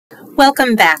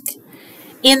Welcome back.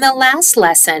 In the last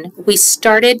lesson, we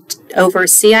started over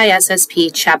CISSP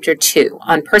Chapter 2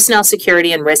 on Personnel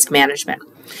Security and Risk Management.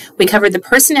 We covered the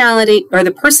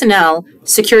personnel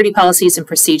security policies and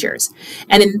procedures.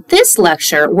 And in this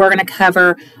lecture, we're going to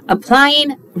cover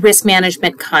applying risk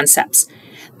management concepts.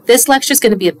 This lecture is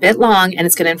going to be a bit long and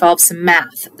it's going to involve some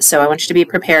math, so I want you to be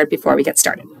prepared before we get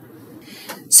started.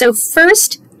 So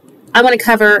first, I want to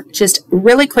cover just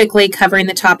really quickly covering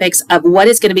the topics of what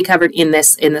is going to be covered in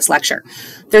this lecture.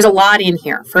 There's a lot in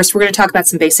here. First, we're going to talk about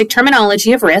some basic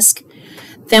terminology of risk.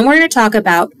 Then we're going to talk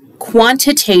about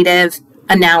quantitative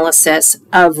analysis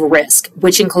of risk,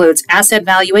 which includes asset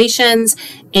valuations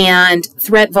and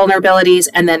threat vulnerabilities,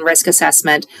 and then risk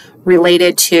assessment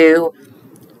related to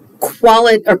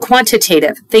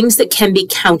quantitative, things that can be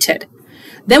counted.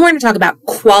 Then we're going to talk about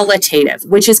qualitative,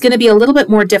 which is going to be a little bit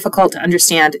more difficult to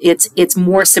understand. It's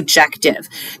more subjective,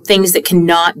 things that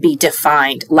cannot be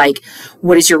defined, like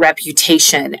what is your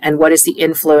reputation and what is the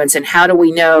influence and how do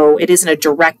we know it isn't a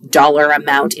direct dollar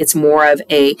amount. It's more of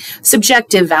a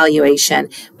subjective valuation,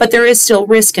 but there is still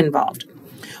risk involved.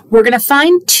 We're going to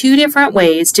find two different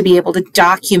ways to be able to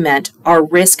document our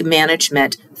risk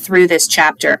management through this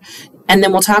chapter. And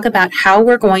then we'll talk about how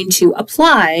we're going to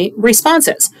apply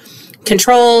responses.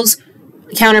 Controls,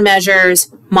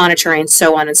 countermeasures, monitoring,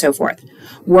 so on and so forth.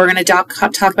 We're going to talk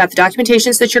about the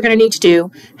documentations that you're going to need to do,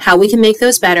 how we can make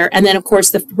those better, and then, of course,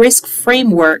 the risk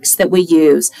frameworks that we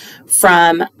use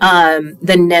from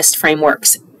the NIST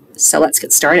frameworks. So let's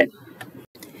get started.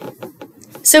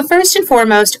 So first and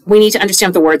foremost, we need to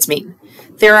understand what the words mean.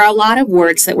 There are a lot of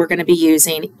words that we're going to be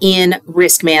using in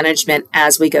risk management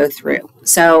as we go through.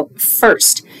 So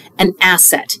first, an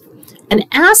asset. An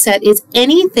asset is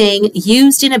anything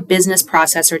used in a business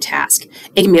process or task.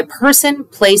 It can be a person,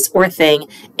 place, or thing,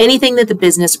 anything that the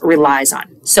business relies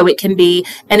on. So it can be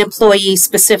an employee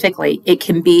specifically. It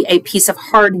can be a piece of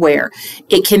hardware.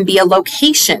 It can be a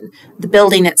location, the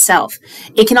building itself.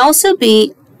 It can also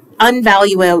be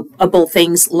unvaluable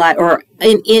things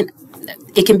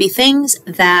it can be things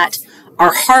that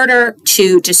are harder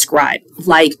to describe,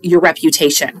 like your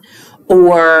reputation,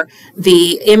 or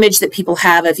the image that people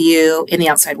have of you in the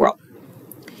outside world.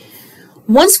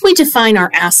 Once we define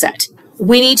our asset,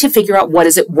 we need to figure out what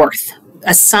is it worth.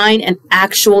 Assign an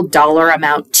actual dollar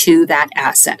amount to that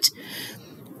asset.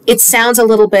 It sounds a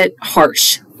little bit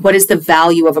harsh. What is the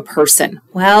value of a person?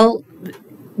 Well,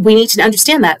 we need to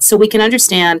understand that so we can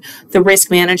understand the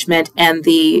risk management and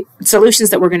the solutions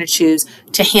that we're going to choose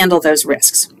to handle those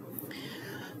risks.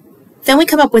 Then we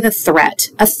come up with a threat.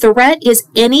 A threat is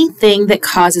anything that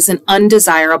causes an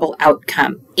undesirable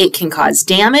outcome. It can cause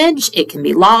damage, it can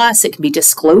be loss, it can be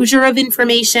disclosure of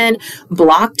information,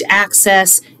 blocked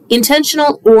access,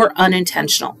 intentional or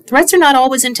unintentional. Threats are not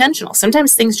always intentional.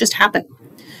 Sometimes things just happen.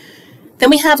 Then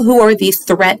we have who are the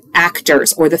threat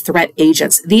actors or the threat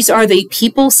agents. These are the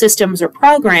people, systems, or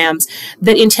programs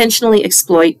that intentionally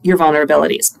exploit your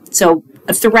vulnerabilities. So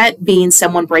a threat being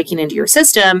someone breaking into your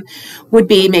system would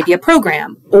be maybe a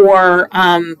program or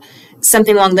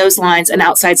something along those lines, an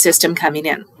outside system coming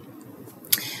in.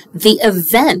 The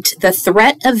event, the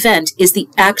threat event, is the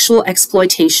actual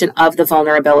exploitation of the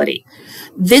vulnerability.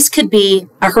 This could be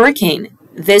a hurricane.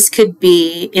 This could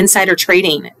be insider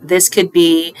trading. This could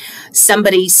be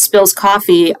somebody spills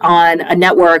coffee on a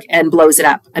network and blows it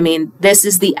up. I mean, this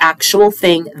is the actual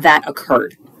thing that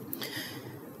occurred.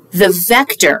 The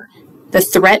vector, the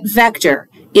threat vector,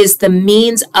 is the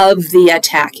means of the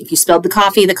attack. If you spilled the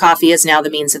coffee is now the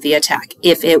means of the attack.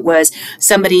 If it was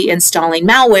somebody installing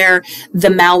malware, the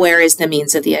malware is the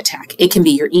means of the attack. It can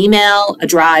be your email, a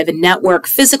drive, a network,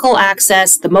 physical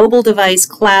access, the mobile device,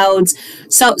 clouds,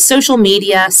 social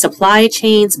media, supply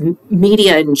chains,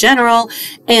 media in general,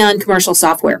 and commercial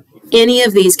software. Any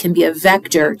of these can be a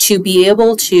vector to be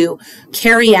able to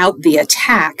carry out the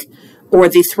attack or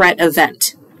the threat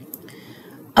event.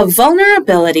 A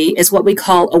vulnerability is what we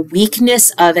call a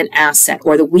weakness of an asset,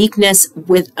 or the weakness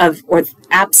or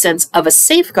absence of a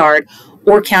safeguard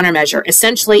or countermeasure.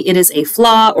 Essentially, it is a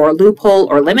flaw or a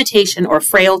loophole or limitation or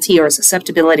frailty or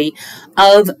susceptibility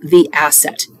of the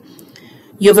asset.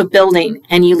 You have a building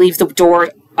and you leave the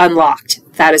door unlocked.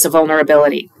 That is a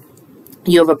vulnerability.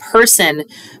 You have a person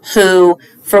who,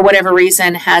 for whatever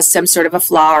reason, has some sort of a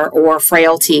flaw or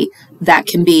frailty. That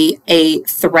can be a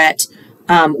threat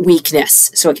weakness,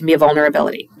 so it can be a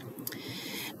vulnerability.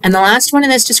 And the last one in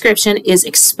this description is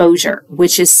exposure,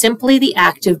 which is simply the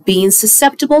act of being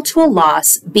susceptible to a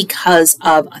loss because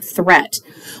of a threat.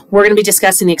 We're going to be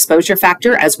discussing the exposure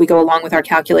factor as we go along with our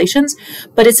calculations,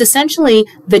 but it's essentially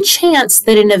the chance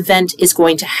that an event is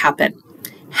going to happen.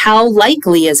 How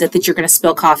likely is it that you're going to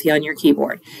spill coffee on your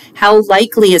keyboard? How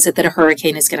likely is it that a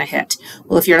hurricane is going to hit?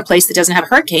 Well, if you're in a place that doesn't have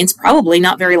hurricanes, probably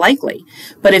not very likely.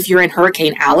 But if you're in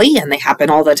Hurricane Alley and they happen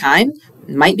all the time,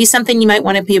 it might be something you might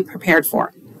want to be prepared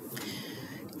for.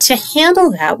 To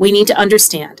handle that, we need to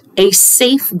understand a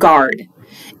safeguard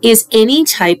is any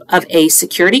type of a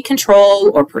security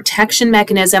control or protection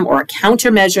mechanism or a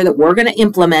countermeasure that we're going to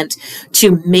implement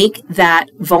to make that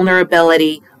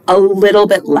vulnerability a little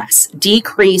bit less,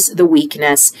 decrease the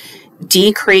weakness,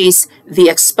 decrease the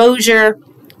exposure,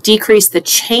 decrease the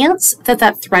chance that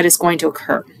that threat is going to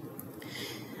occur.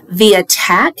 The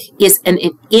attack is an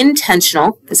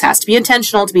intentional, this has to be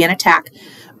intentional to be an attack,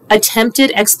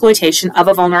 attempted exploitation of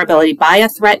a vulnerability by a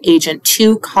threat agent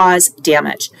to cause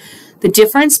damage. The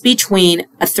difference between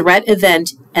a threat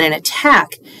event and an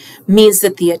attack means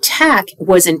that the attack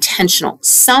was intentional.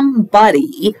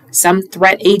 Somebody, some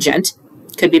threat agent,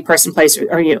 could be person, place,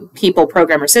 or people,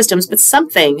 program, or systems, but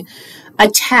something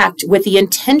attacked with the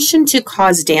intention to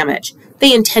cause damage.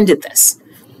 They intended this,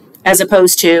 as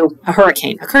opposed to a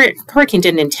hurricane. A hurricane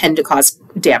didn't intend to cause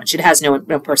damage. It has no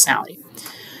personality.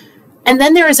 And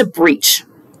then there is a breach.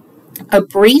 A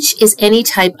breach is any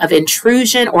type of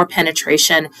intrusion or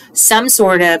penetration, some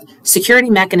sort of security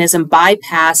mechanism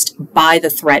bypassed by the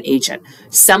threat agent.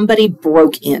 Somebody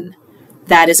broke in.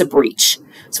 That is a breach.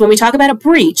 So when we talk about a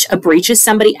breach is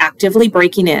somebody actively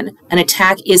breaking in. An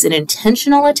attack is an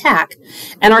intentional attack.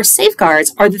 And our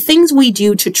safeguards are the things we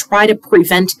do to try to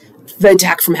prevent the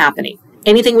attack from happening.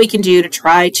 Anything we can do to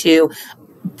try to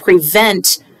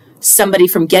prevent somebody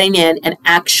from getting in and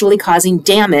actually causing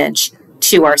damage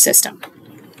to our system.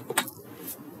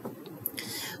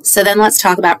 So then let's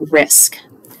talk about risk.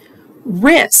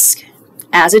 Risk,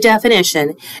 as a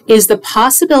definition, is the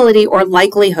possibility or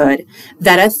likelihood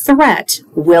that a threat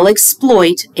will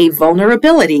exploit a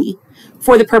vulnerability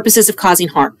for the purposes of causing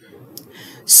harm.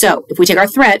 So if we take our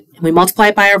threat and we multiply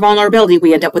it by our vulnerability,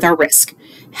 we end up with our risk.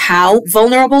 How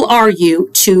vulnerable are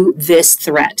you to this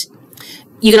threat?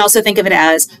 You can also think of it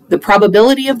as the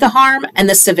probability of the harm and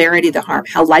the severity of the harm.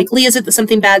 How likely is it that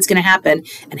something bad is going to happen,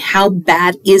 and how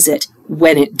bad is it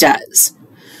when it does?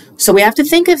 So we have to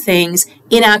think of things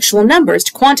in actual numbers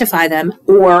to quantify them,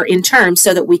 or in terms,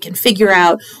 so that we can figure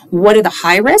out what are the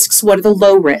high risks, what are the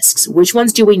low risks, which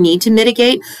ones do we need to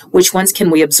mitigate, which ones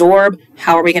can we absorb,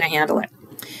 how are we going to handle it?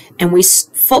 And we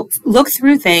look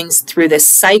through things through this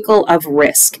cycle of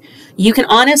risk. You can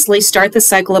honestly start the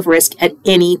cycle of risk at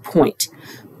any point.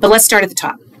 But let's start at the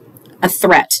top. A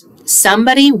threat.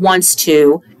 Somebody wants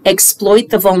to exploit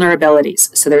the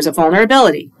vulnerabilities. So there's a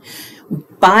vulnerability.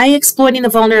 By exploiting the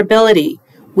vulnerability,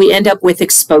 we end up with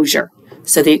exposure.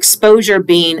 So the exposure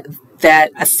being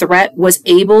that a threat was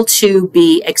able to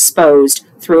be exposed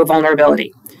through a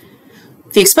vulnerability.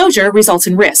 The exposure results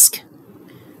in risk.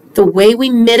 The way we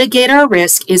mitigate our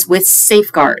risk is with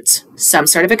safeguards, some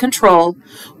sort of a control,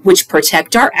 which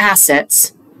protect our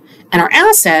assets, and our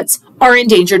assets are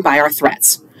endangered by our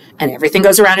threats. And everything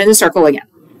goes around in a circle again.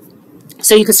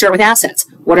 So you can start with assets.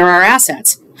 What are our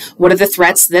assets? What are the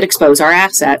threats that expose our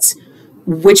assets?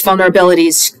 Which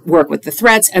vulnerabilities work with the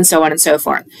threats, and so on and so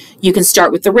forth. You can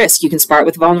start with the risk. You can start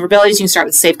with vulnerabilities. You can start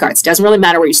with safeguards. It doesn't really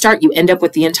matter where you start. You end up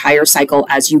with the entire cycle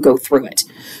as you go through it.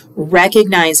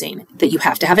 Recognizing that you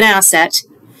have to have an asset,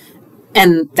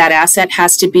 and that asset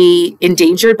has to be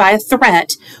endangered by a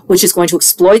threat, which is going to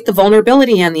exploit the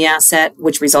vulnerability in the asset,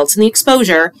 which results in the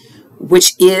exposure,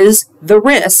 which is the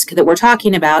risk that we're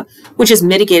talking about, which is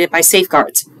mitigated by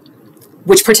safeguards,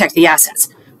 which protect the assets.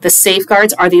 The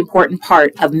safeguards are the important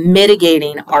part of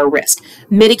mitigating our risk.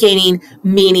 Mitigating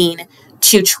meaning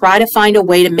to try to find a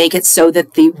way to make it so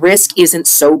that the risk isn't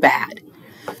so bad.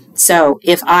 So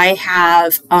if I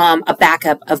have a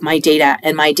backup of my data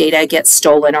and my data gets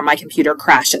stolen or my computer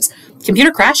crashes,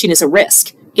 computer crashing is a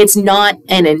risk. It's not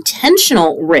an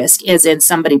intentional risk, as in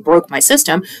somebody broke my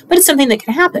system, but it's something that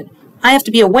can happen. I have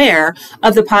to be aware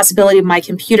of the possibility of my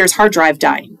computer's hard drive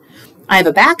dying. I have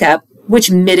a backup which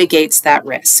mitigates that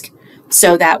risk,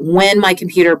 so that when my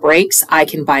computer breaks, I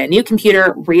can buy a new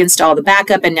computer, reinstall the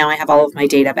backup, and now I have all of my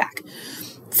data back.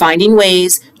 Finding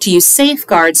ways to use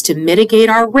safeguards to mitigate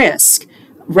our risk,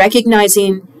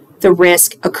 recognizing the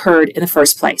risk occurred in the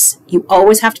first place. You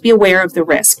always have to be aware of the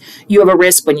risk. You have a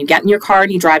risk when you get in your car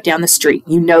and you drive down the street.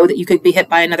 You know that you could be hit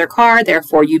by another car,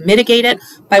 therefore you mitigate it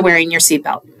by wearing your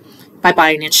seatbelt, by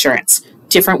buying insurance,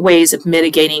 different ways of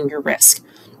mitigating your risk.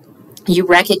 You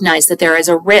recognize that there is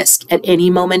a risk at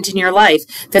any moment in your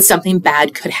life that something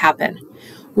bad could happen.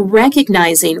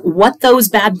 Recognizing what those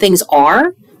bad things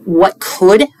are what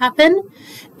could happen,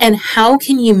 and how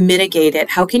can you mitigate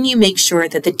it? How can you make sure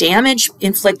that the damage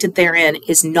inflicted therein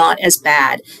is not as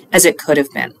bad as it could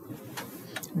have been?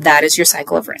 That is your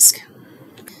cycle of risk.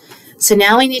 So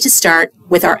now we need to start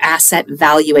with our asset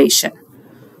valuation.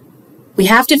 We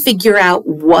have to figure out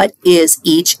what is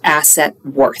each asset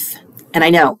worth. And I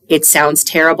know it sounds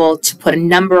terrible to put a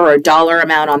number or a dollar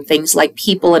amount on things like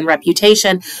people and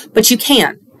reputation, but you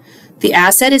can. The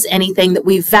asset is anything that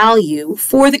we value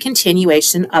for the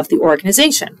continuation of the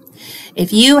organization.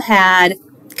 If you had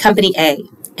Company A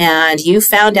and you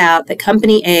found out that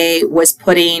Company A was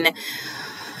putting,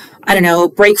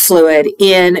 brake fluid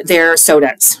in their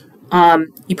sodas,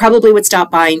 you probably would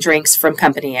stop buying drinks from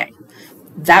Company A.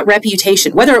 That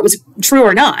reputation, whether it was true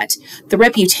or not, the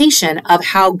reputation of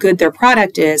how good their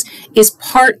product is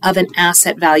part of an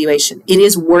asset valuation. It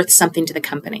is worth something to the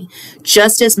company,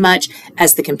 just as much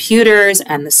as the computers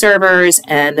and the servers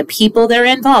and the people that are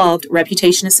involved.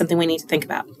 Reputation is something we need to think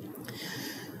about.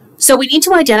 So we need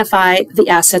to identify the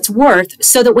asset's worth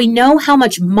so that we know how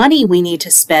much money we need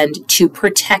to spend to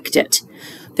protect it.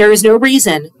 There is no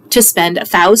reason to spend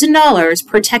 $1,000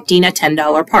 protecting a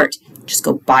 $10 part. Just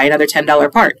go buy another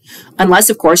 $10 part. Unless,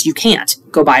 of course, you can't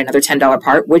go buy another $10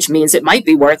 part, which means it might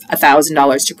be worth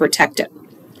 $1,000 to protect it.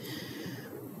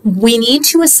 We need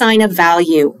to assign a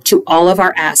value to all of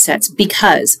our assets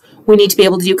because we need to be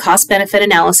able to do cost-benefit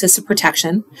analysis of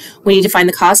protection. We need to find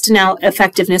the cost and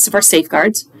effectiveness of our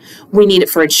safeguards. We need it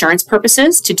for insurance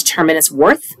purposes to determine its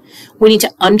worth. We need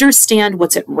to understand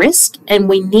what's at risk, and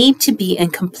we need to be in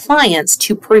compliance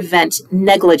to prevent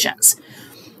negligence.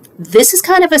 This is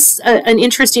kind of an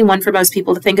interesting one for most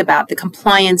people to think about, the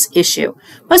compliance issue.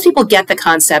 Most people get the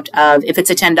concept of, if it's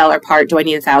a $10 part, do I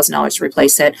need $1,000 to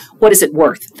replace it? What is it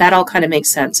worth? That all kind of makes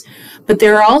sense. But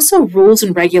there are also rules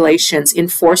and regulations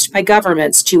enforced by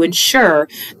governments to ensure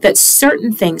that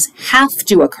certain things have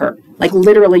to occur. Like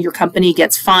literally your company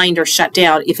gets fined or shut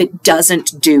down if it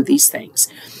doesn't do these things.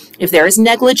 If there is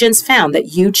negligence found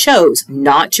that you chose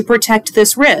not to protect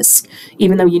this risk,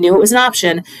 even though you knew it was an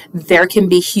option, there can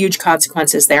be huge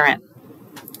consequences therein.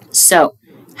 So,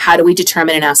 how do we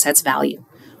determine an asset's value?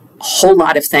 A whole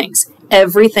lot of things.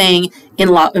 Everything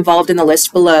involved in the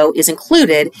list below is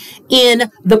included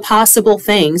in the possible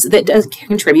things that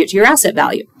contribute to your asset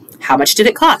value. How much did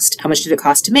it cost? How much did it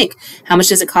cost to make? How much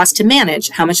does it cost to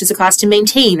manage? How much does it cost to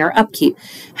maintain or upkeep?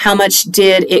 How much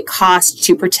did it cost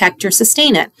to protect or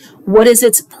sustain it? What is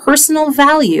its personal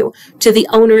value to the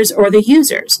owners or the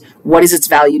users? What is its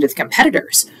value to the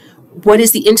competitors? What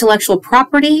is the intellectual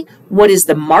property? What is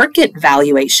the market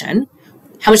valuation?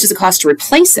 How much does it cost to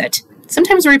replace it?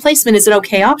 Sometimes a replacement is an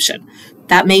okay option.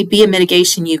 That may be a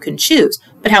mitigation you can choose,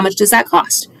 but how much does that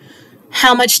cost?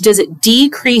 How much does it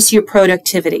decrease your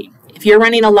productivity? If you're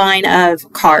running a line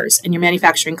of cars and you're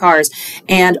manufacturing cars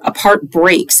and a part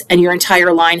breaks and your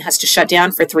entire line has to shut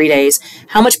down for 3 days,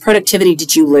 how much productivity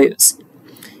did you lose?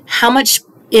 How much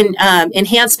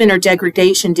enhancement or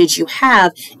degradation did you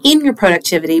have in your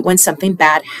productivity when something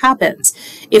bad happens?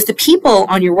 If the people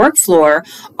on your work floor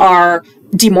are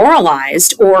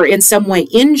demoralized or in some way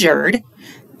injured,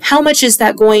 how much is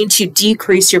that going to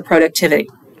decrease your productivity?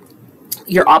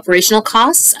 Your operational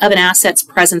costs of an asset's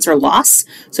presence or loss.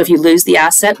 So if you lose the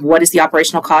asset, what is the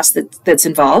operational cost that's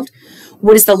involved?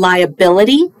 What is the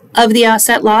liability of the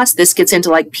asset loss? This gets into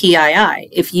like PII.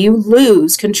 If you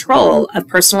lose control of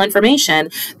personal information,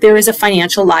 there is a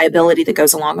financial liability that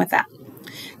goes along with that.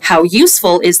 How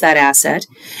useful is that asset?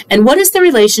 And what is the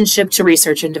relationship to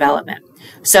research and development?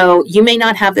 So you may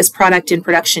not have this product in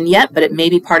production yet, but it may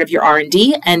be part of your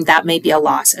R&D, and that may be a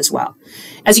loss as well.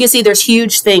 As you can see, there's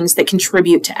huge things that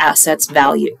contribute to assets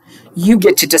value. You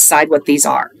get to decide what these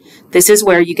are. This is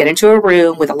where you get into a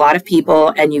room with a lot of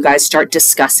people and you guys start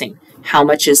discussing how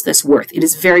much is this worth. It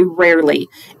is very rarely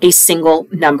a single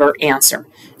number answer.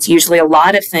 It's usually a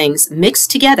lot of things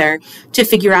mixed together to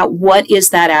figure out what is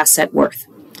that asset worth.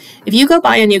 If you go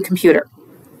buy a new computer,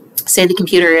 say the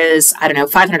computer is,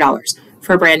 $500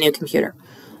 for a brand new computer.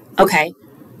 Okay,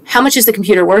 how much is the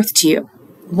computer worth to you?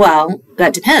 Well,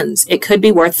 that depends. It could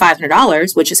be worth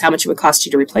 $500, which is how much it would cost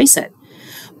you to replace it.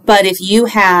 But if you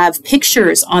have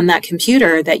pictures on that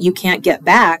computer that you can't get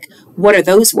back, what are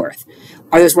those worth?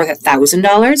 Are those worth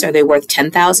 $1,000? Are they worth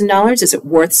 $10,000? Is it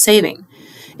worth saving?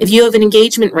 If you have an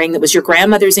engagement ring that was your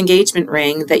grandmother's engagement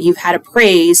ring that you've had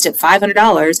appraised at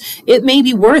 $500, it may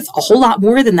be worth a whole lot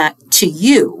more than that to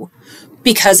you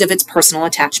because of its personal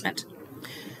attachment.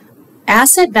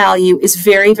 Asset value is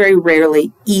very, very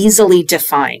rarely easily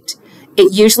defined.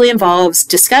 It usually involves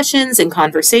discussions and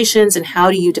conversations and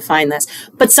how do you define this.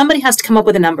 But somebody has to come up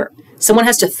with a number. Someone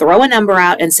has to throw a number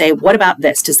out and say, what about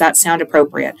this? Does that sound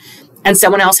appropriate? And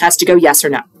someone else has to go yes or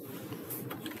no.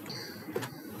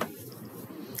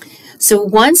 So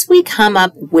once we come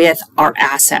up with our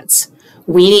assets,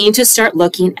 we need to start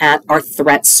looking at our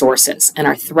threat sources and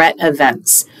our threat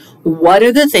events. What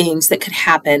are the things that could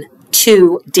happen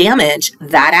to damage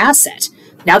that asset?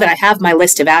 Now that I have my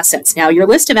list of assets, now your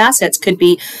list of assets could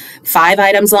be 5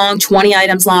 items long, 20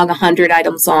 items long, 100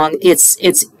 items long.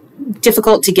 It's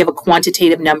difficult to give a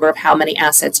quantitative number of how many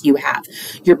assets you have.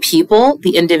 Your people,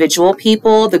 the individual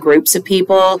people, the groups of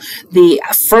people, the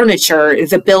furniture,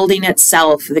 the building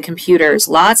itself, the computers,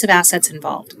 lots of assets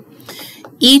involved.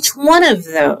 Each one of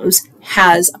those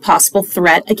has a possible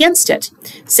threat against it.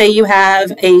 Say you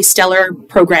have a stellar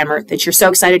programmer that you're so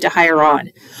excited to hire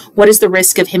on. What is the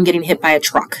risk of him getting hit by a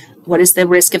truck? What is the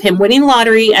risk of him winning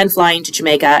lottery and flying to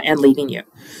Jamaica and leaving you?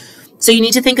 So you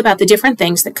need to think about the different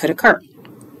things that could occur.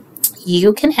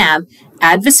 You can have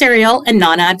adversarial and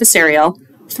non-adversarial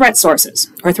threat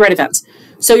sources or threat events.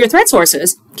 So your threat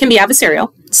sources can be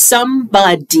adversarial.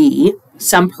 Somebody,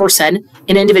 some person,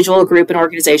 an individual, a group, an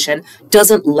organization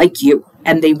doesn't like you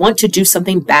and they want to do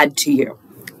something bad to you.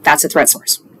 That's a threat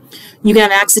source. You can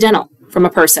have accidental from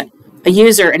a person, a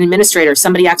user, an administrator,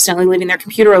 somebody accidentally leaving their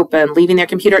computer open, leaving their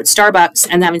computer at Starbucks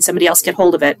and having somebody else get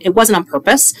hold of it. It wasn't on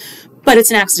purpose, but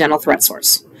it's an accidental threat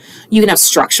source. You can have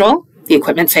structural. The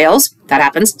equipment fails. That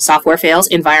happens. Software fails.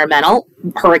 Environmental,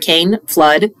 hurricane,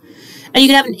 flood. And you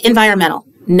can have an environmental,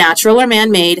 natural or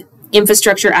man-made,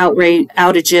 infrastructure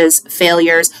outages,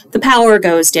 failures. The power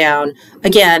goes down.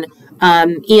 Again,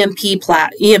 EMP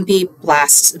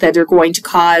blasts that are going to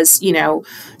cause,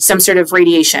 some sort of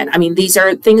radiation. I mean, these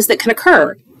are things that can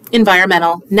occur.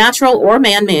 Environmental, natural or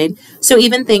man-made. So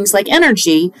even things like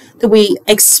energy, that we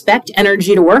expect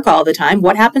energy to work all the time.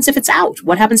 What happens if it's out?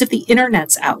 What happens if the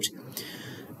internet's out?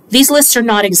 These lists are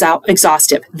not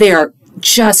exhaustive. They are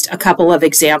just a couple of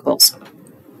examples.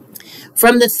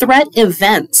 From the threat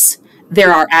events,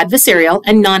 there are adversarial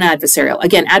and non-adversarial.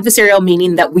 Again, adversarial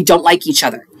meaning that we don't like each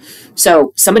other.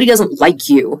 So somebody doesn't like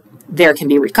you. There can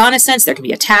be reconnaissance, there can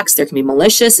be attacks, there can be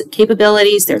malicious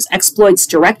capabilities, there's exploits,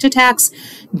 direct attacks,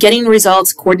 getting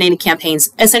results, coordinated campaigns.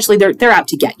 Essentially, they're out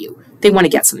to get you. They want to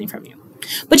get something from you.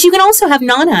 But you can also have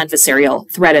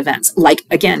non-adversarial threat events, like,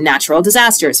 again, natural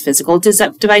disasters, physical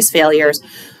device failures,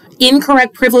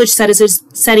 incorrect privilege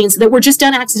settings that were just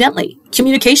done accidentally,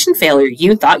 communication failure.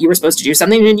 You thought you were supposed to do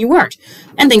something and you weren't,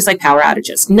 and things like power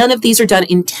outages. None of these are done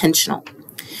intentional.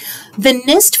 The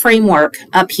NIST framework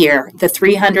up here, the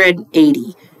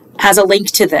 380, has a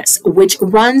link to this, which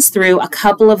runs through a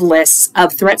couple of lists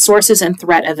of threat sources and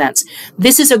threat events.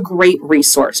 This is a great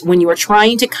resource when you are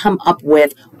trying to come up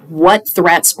with what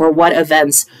threats or what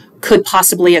events could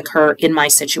possibly occur in my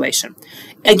situation.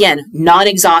 Again, not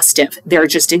exhaustive. They're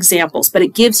just examples, but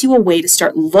it gives you a way to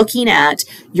start looking at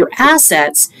your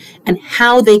assets and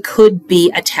how they could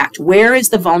be attacked. Where is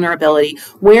the vulnerability?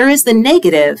 Where is the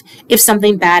negative if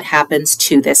something bad happens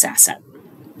to this asset?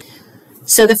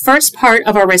 So the first part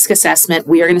of our risk assessment,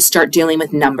 we are going to start dealing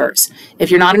with numbers. If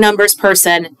you're not a numbers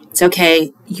person, it's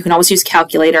okay. You can always use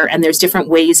calculator, and there's different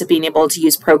ways of being able to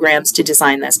use programs to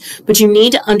design this. But you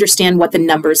need to understand what the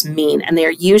numbers mean, and they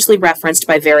are usually referenced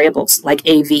by variables like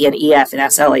AV and EF and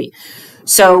SLE.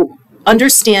 So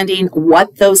understanding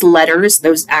what those letters,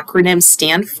 those acronyms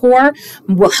stand for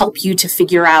will help you to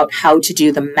figure out how to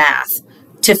do the math,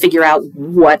 to figure out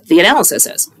what the analysis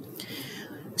is.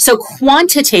 So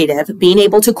quantitative, being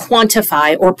able to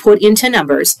quantify or put into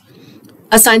numbers,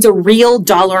 assigns a real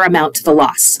dollar amount to the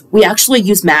loss. We actually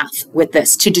use math with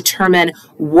this to determine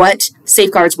what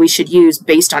safeguards we should use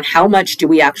based on how much do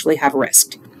we actually have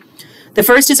risked. The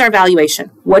first is our valuation.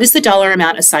 What is the dollar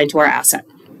amount assigned to our asset?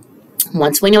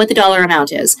 Once we know what the dollar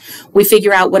amount is, we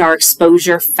figure out what our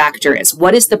exposure factor is.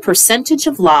 What is the percentage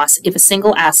of loss if a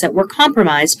single asset were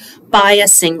compromised by a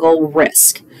single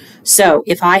risk? So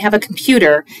if I have a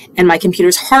computer and my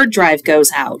computer's hard drive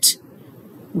goes out,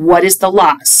 what is the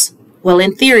loss? Well,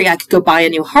 in theory, I could go buy a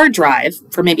new hard drive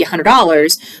for maybe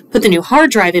 $100, put the new hard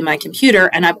drive in my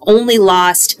computer, and I've only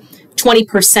lost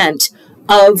 20%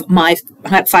 of my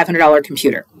 $500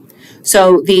 computer.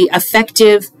 So the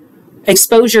effective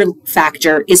exposure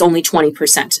factor is only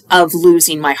 20% of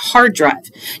losing my hard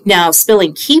drive. Now,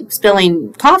 keep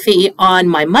spilling coffee on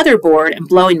my motherboard and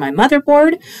blowing my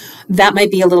motherboard, that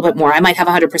might be a little bit more. I might have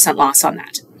 100% loss on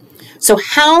that. So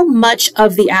how much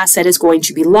of the asset is going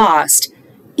to be lost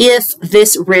if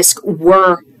this risk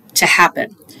were to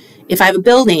happen? If I have a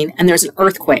building and there's an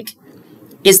earthquake,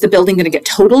 Is the building going to get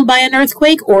totaled by an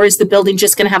earthquake, or is the building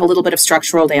just going to have a little bit of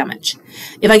structural damage?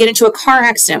 If I get into a car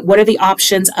accident, what are the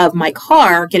options of my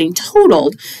car getting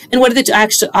totaled, and what are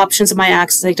the options of my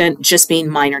accident just being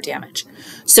minor damage?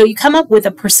 So you come up with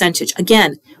a percentage.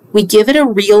 Again, we give it a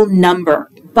real number,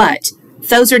 but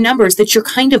those are numbers that you're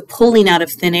kind of pulling out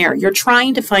of thin air. You're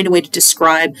trying to find a way to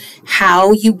describe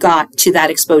how you got to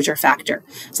that exposure factor.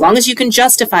 As long as you can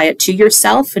justify it to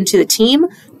yourself and to the team,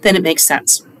 then it makes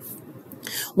sense.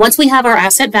 Once we have our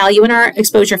asset value and our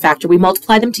exposure factor, we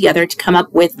multiply them together to come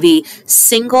up with the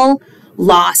single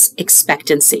loss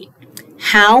expectancy.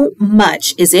 How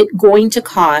much is it going to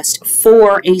cost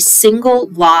for a single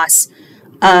loss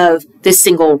of this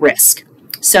single risk?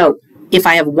 So if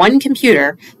I have one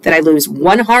computer that I lose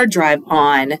one hard drive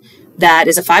on, that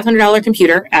is a $500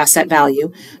 computer asset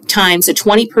value times a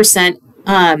 20%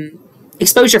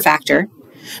 exposure factor,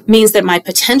 means that my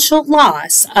potential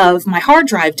loss of my hard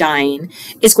drive dying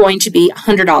is going to be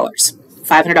 $100.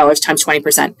 $500 times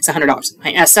 20% is $100.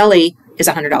 My SLE is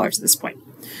 $100 at this point.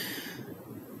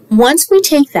 Once we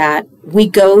take that, we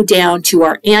go down to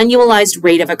our annualized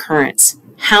rate of occurrence.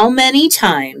 How many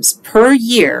times per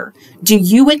year do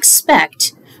you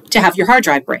expect to have your hard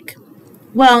drive break?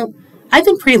 Well, I've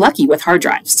been pretty lucky with hard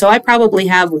drives, so I probably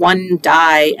have one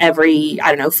die every,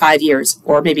 5 years,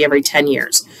 or maybe every 10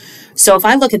 years. So if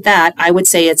I look at that, I would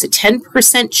say it's a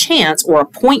 10% chance or a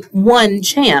 0.1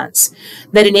 chance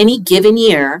that in any given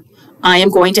year, I am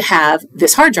going to have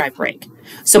this hard drive break.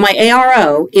 So my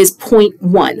ARO is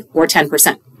 0.1 or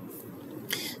 10%.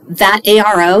 That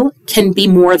ARO can be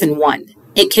more than 1.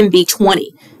 It can be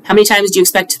 20. How many times do you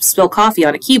expect to spill coffee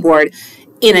on a keyboard?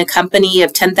 In a company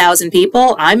of 10,000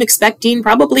 people, I'm expecting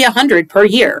probably 100 per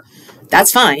year.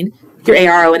 That's fine. Your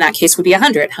ARO in that case would be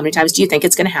 100. How many times do you think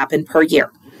it's going to happen per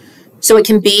year? So it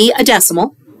can be a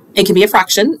decimal, it can be a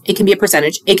fraction, it can be a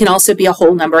percentage, it can also be a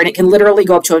whole number, and it can literally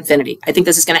go up to infinity. I think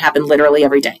this is going to happen literally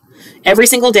every day. Every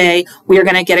single day, we are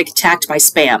going to get attacked by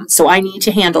spam, so I need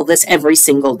to handle this every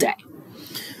single day.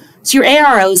 So your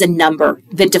ARO is a number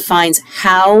that defines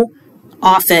how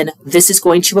often this is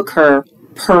going to occur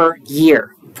per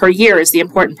year. Per year is the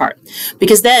important part,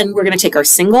 because then we're going to take our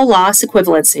single loss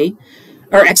equivalency,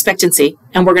 or expectancy,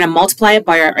 and we're going to multiply it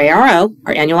by our ARO,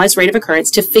 our annualized rate of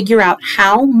occurrence, to figure out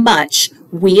how much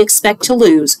we expect to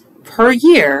lose per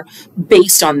year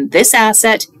based on this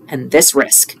asset and this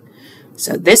risk.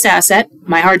 So this asset,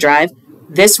 my hard drive,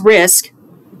 this risk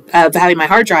of having my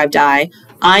hard drive die,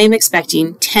 I am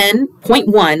expecting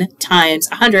 10.1 times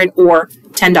 100 or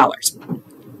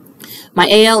 $10. My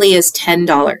ALE is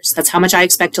 $10. That's how much I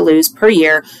expect to lose per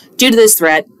year due to this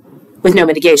threat, with no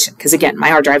mitigation, because again, my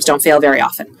hard drives don't fail very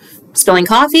often. Spilling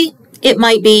coffee, it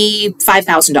might be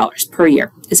 $5,000 per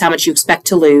year is how much you expect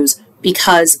to lose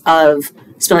because of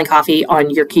spilling coffee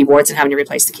on your keyboards and having to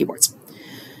replace the keyboards.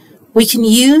 We can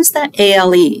use that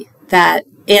ALE, that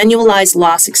annualized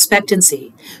loss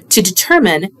expectancy, to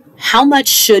determine how much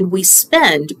should we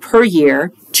spend per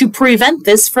year to prevent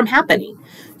this from happening,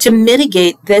 to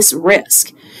mitigate this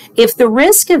risk. If the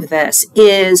risk of this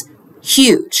is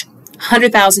huge,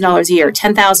 $100,000 a year,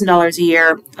 $10,000 a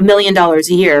year, $1 million a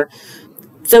year,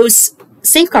 those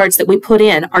safeguards that we put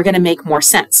in are going to make more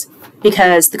sense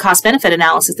because the cost-benefit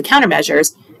analysis, the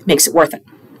countermeasures, makes it worth it.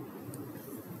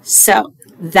 So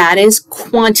that is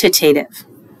quantitative.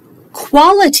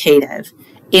 Qualitative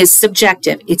is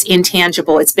subjective. It's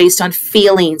intangible. It's based on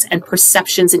feelings and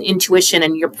perceptions and intuition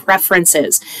and your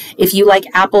preferences. If you like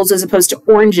apples as opposed to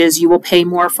oranges, you will pay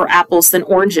more for apples than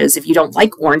oranges. If you don't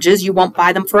like oranges, you won't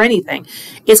buy them for anything.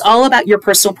 It's all about your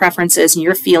personal preferences and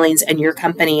your feelings and your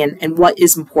company and what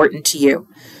is important to you.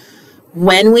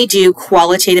 When we do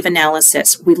qualitative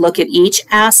analysis, we look at each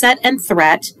asset and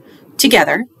threat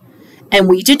together, and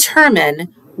we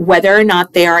determine whether or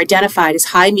not they are identified as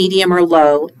high, medium, or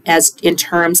low as in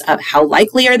terms of how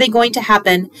likely are they going to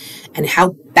happen and how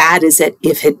bad is it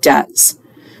if it does.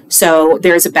 So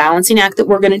there's a balancing act that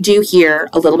we're going to do here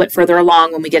a little bit further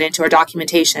along when we get into our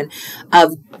documentation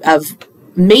of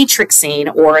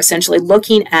matrixing, or essentially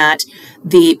looking at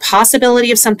the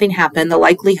possibility of something happen, the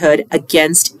likelihood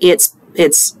against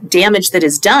its damage that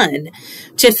is done,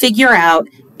 to figure out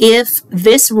if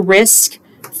this risk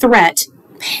threat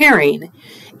pairing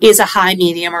is a high,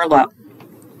 medium, or low.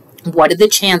 What are the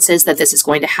chances that this is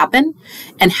going to happen,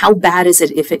 and how bad is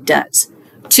it if it does?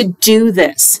 To do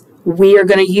this, we are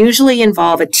going to usually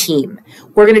involve a team.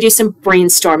 We're going to do some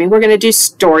brainstorming. We're going to do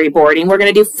storyboarding. We're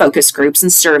going to do focus groups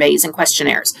and surveys and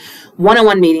questionnaires,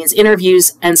 one-on-one meetings,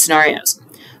 interviews, and scenarios.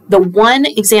 The one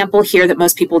example here that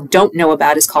most people don't know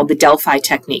about is called the Delphi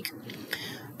Technique.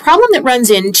 Problem that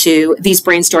runs into these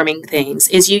brainstorming things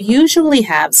is you usually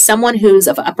have someone who's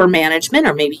of upper management,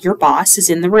 or maybe your boss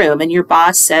is in the room, and your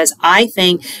boss says, I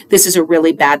think this is a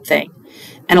really bad thing.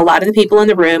 And a lot of the people in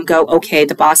the room go, okay,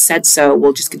 the boss said so,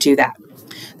 we'll just do that.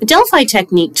 The Delphi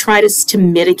technique tries to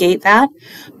mitigate that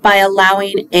by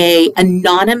allowing an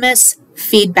anonymous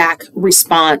feedback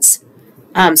response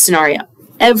scenario.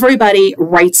 Everybody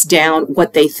writes down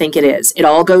what they think it is. It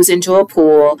all goes into a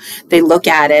pool. They look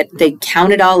at it, they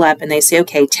count it all up, and they say,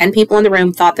 okay, 10 people in the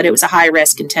room thought that it was a high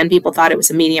risk and 10 people thought it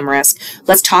was a medium risk.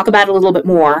 Let's talk about it a little bit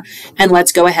more, and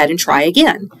let's go ahead and try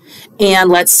again. And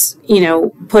let's,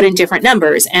 put in different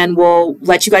numbers, and we'll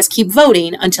let you guys keep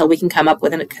voting until we can come up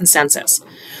with a consensus.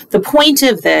 The point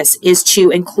of this is to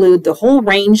include the whole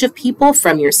range of people,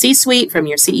 from your C-suite, from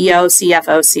your CEO,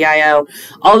 CFO, CIO,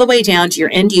 all the way down to your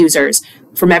end users,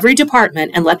 from every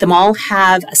department, and let them all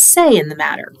have a say in the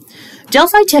matter.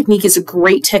 Delphi Technique is a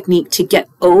great technique to get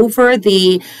over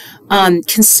the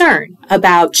concern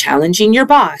about challenging your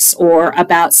boss or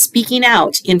about speaking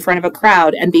out in front of a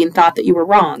crowd and being thought that you were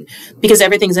wrong. Because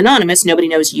everything's anonymous, nobody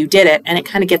knows you did it, and it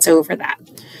kind of gets over that.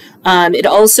 It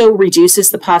also reduces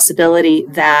the possibility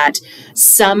that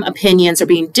some opinions are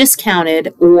being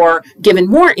discounted or given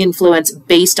more influence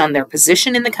based on their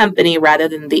position in the company rather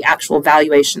than the actual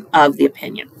valuation of the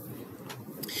opinion.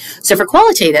 So for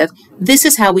qualitative, this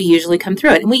is how we usually come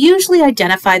through it. And we usually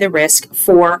identify the risk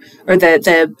or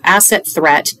the asset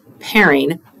threat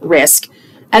pairing risk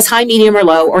as high, medium, or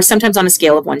low, or sometimes on a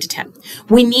scale of 1 to 10.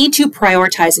 We need to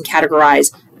prioritize and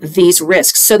categorize these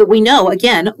risks so that we know,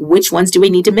 again, which ones do we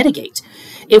need to mitigate.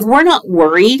 If we're not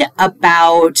worried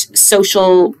about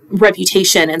social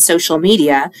reputation and social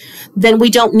media, then we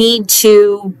don't need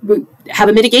to have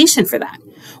a mitigation for that.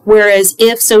 Whereas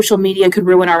if social media could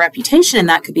ruin our reputation and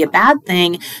that could be a bad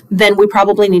thing, then we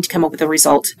probably need to come up with a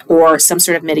result or some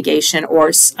sort of mitigation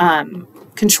or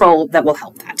control that will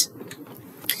help that.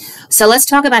 So let's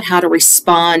talk about how to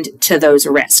respond to those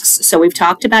risks. So we've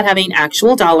talked about having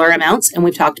actual dollar amounts, and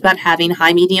we've talked about having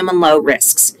high, medium, and low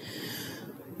risks.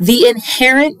 The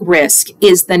inherent risk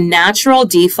is the natural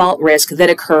default risk that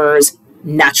occurs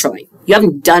naturally. You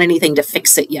haven't done anything to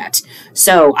fix it yet.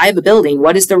 So I have a building.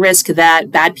 What is the risk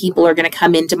that bad people are going to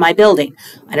come into my building?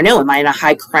 I don't know. Am I in a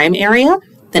high crime area?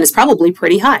 Then it's probably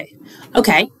pretty high.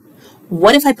 Okay.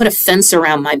 What if I put a fence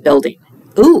around my building?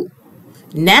 Ooh.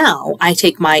 Now I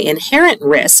take my inherent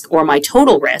risk or my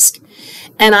total risk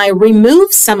and I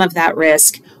remove some of that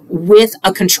risk with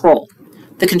a control.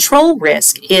 The control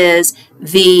risk is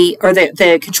the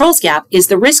controls gap is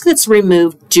the risk that's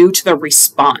removed due to the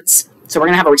response. So we're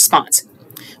going to have a response,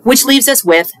 which leaves us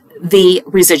with the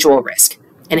residual risk.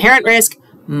 Inherent risk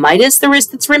minus the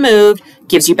risk that's removed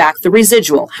gives you back the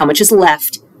residual, how much is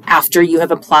left after you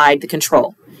have applied the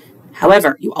control.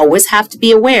 However, you always have to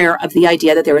be aware of the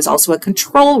idea that there is also a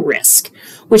control risk,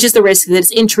 which is the risk that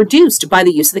is introduced by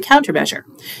the use of the countermeasure.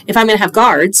 If I'm going to have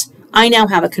guards, I now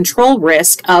have a control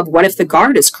risk of what if the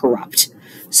guard is corrupt.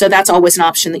 So that's always an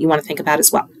option that you want to think about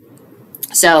as well.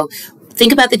 So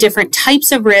think about the different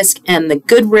types of risk and the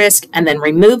good risk, and then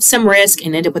remove some risk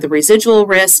and end up with a residual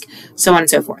risk, so on and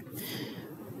so forth.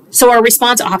 So our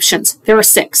response options, there are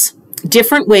 6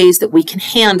 different ways that we can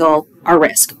handle our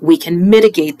risk. We can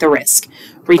mitigate the risk,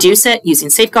 reduce it using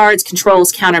safeguards,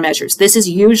 controls, countermeasures. This is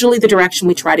usually the direction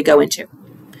we try to go into.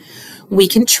 We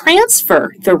can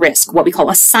transfer the risk, what we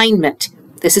call assignment.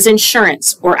 This is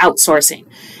insurance or outsourcing.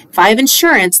 If I have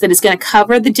insurance that is going to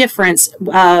cover the difference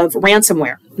of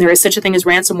ransomware, there is such a thing as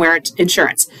ransomware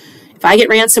insurance. If I get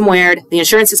ransomware, the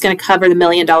insurance is going to cover the $1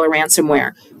 million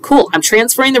ransomware. Cool, I'm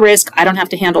transferring the risk. I don't have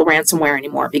to handle ransomware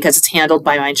anymore because it's handled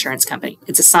by my insurance company.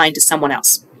 It's assigned to someone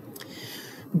else.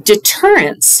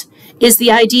 Deterrence is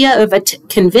the idea of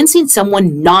convincing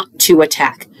someone not to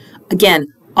attack.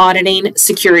 Again, auditing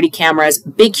security cameras,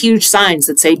 big, huge signs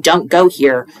that say, don't go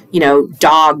here,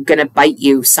 dog gonna bite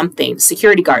you, something,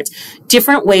 security guards.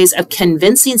 Different ways of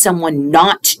convincing someone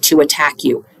not to attack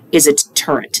you is a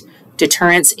deterrent.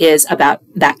 Deterrence is about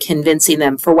that convincing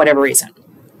them for whatever reason.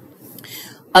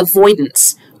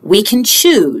 Avoidance. We can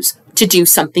choose to do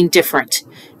something different.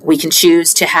 We can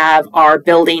choose to have our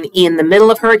building in the middle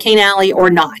of Hurricane Alley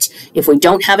or not. If we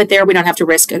don't have it there, we don't have to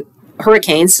risk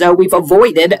hurricanes, so we've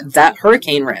avoided that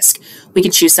hurricane risk. We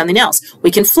can choose something else.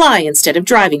 We can fly instead of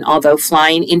driving, although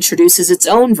flying introduces its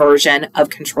own version of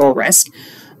control risk.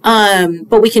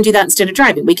 But we can do that instead of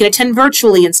driving. We can attend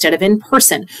virtually instead of in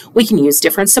person. We can use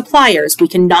different suppliers. We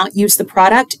can not use the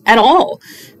product at all.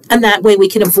 And that way we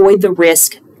can avoid the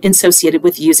risk associated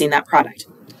with using that product.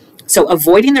 So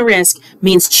avoiding the risk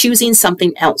means choosing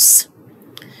something else.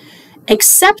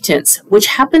 Acceptance, which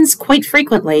happens quite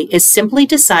frequently, is simply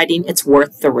deciding it's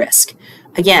worth the risk.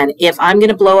 Again, if I'm going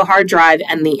to blow a hard drive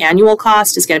and the annual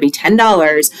cost is going to be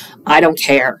 $10, I don't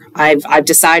care. I've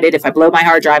decided if I blow my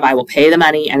hard drive, I will pay the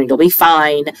money and it'll be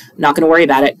fine. I'm not going to worry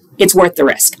about it. It's worth the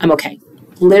risk. I'm okay.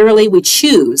 Literally, we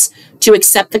choose to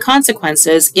accept the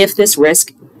consequences if this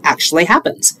risk actually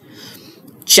happens.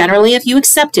 Generally, if you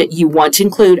accept it, you want to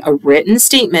include a written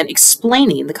statement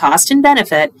explaining the cost and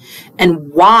benefit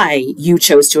and why you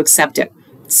chose to accept it.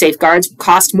 Safeguards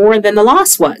cost more than the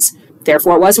loss was.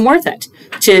 Therefore, it wasn't worth it.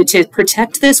 To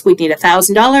protect this, we'd need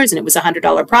 $1,000 and it was a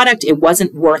 $100 product. It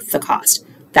wasn't worth the cost.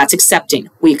 That's accepting.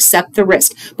 We accept the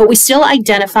risk, but we still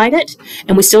identified it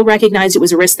and we still recognized it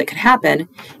was a risk that could happen,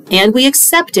 and we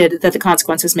accepted that the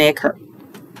consequences may occur.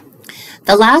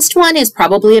 The last one is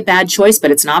probably a bad choice, but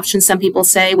it's an option some people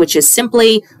say, which is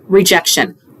simply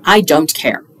rejection. I don't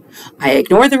care. I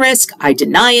ignore the risk. I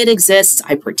deny it exists.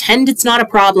 I pretend it's not a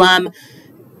problem.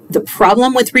 The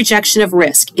problem with rejection of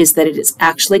risk is that it is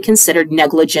actually considered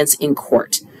negligence in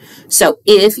court. So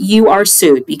if you are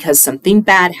sued because something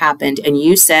bad happened and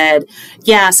you said,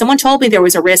 yeah, someone told me there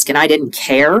was a risk and I didn't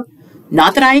care,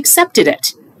 not that I accepted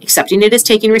it. Accepting it is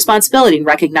taking responsibility and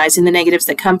recognizing the negatives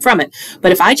that come from it.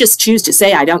 But if I just choose to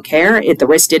say I don't care, if the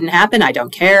risk didn't happen, I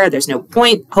don't care, there's no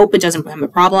point, hope it doesn't become a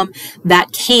problem,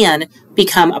 that can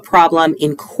become a problem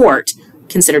in court,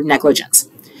 considered negligence.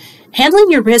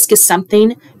 Handling your risk is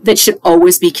something that should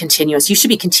always be continuous. You should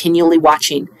be continually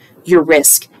watching your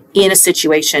risk in a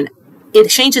situation. It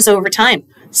changes over time.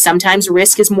 Sometimes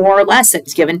risk is more or less at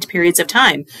given periods of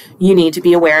time. You need to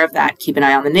be aware of that. Keep an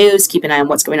eye on the news, keep an eye on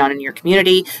what's going on in your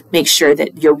community. Make sure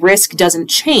that your risk doesn't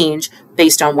change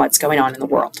based on what's going on in the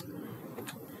world.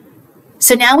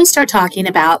 So now we start talking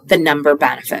about the number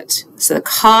benefit. So the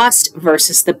cost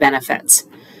versus the benefits.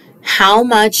 How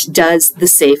much does the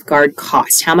safeguard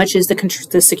cost? How much is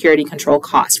the security control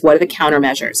cost? What are the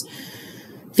countermeasures?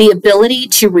 The ability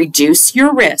to reduce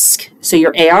your risk, so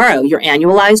your ARO, your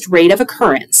annualized rate of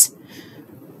occurrence,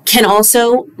 can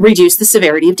also reduce the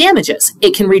severity of damages.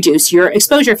 It can reduce your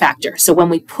exposure factor. So when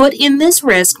we put in this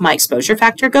risk, my exposure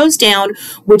factor goes down,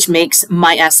 which makes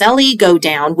my SLE go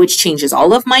down, which changes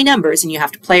all of my numbers, and you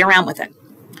have to play around with it.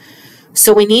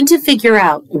 So we need to figure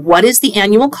out what is the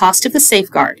annual cost of the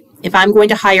safeguard. If I'm going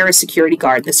to hire a security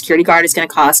guard, the security guard is going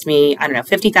to cost me, I don't know,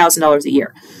 $50,000 a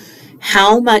year.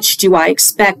 How much do I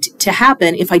expect to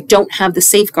happen if I don't have the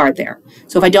safeguard there?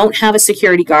 So if I don't have a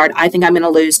security guard, I think I'm going to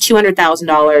lose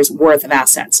 $200,000 worth of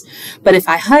assets. But if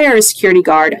I hire a security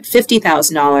guard at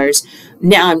 $50,000,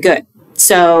 now I'm good.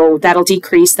 So that'll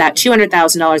decrease that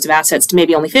 $200,000 of assets to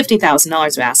maybe only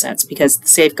 $50,000 of assets, because the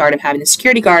safeguard of having a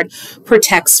security guard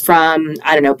protects from,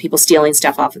 I don't know, people stealing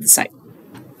stuff off of the site.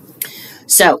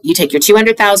 So you take your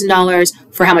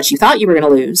 $200,000 for how much you thought you were going to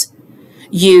lose.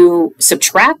 You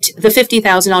subtract the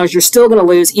 $50,000 you're still going to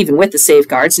lose even with the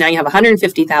safeguards. Now you have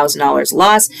 $150,000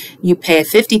 loss. You pay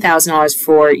 $50,000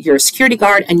 for your security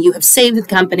guard, and you have saved the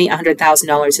company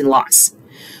 $100,000 in loss.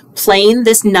 Playing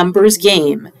this numbers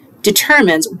game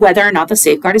determines whether or not the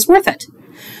safeguard is worth it.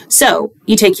 So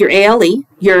you take your ALE,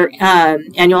 your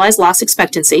annualized loss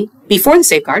expectancy, before the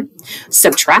safeguard,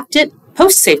 subtract it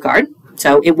post-safeguard.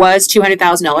 So it was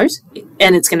 $200,000,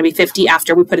 and it's going to be $50,000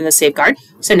 after we put in the safeguard.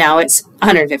 So now it's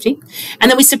 $150,000. And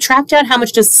then we subtract out how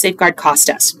much does the safeguard cost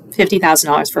us?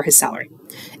 $50,000 for his salary.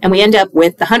 And we end up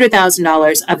with the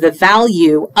 $100,000 of the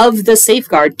value of the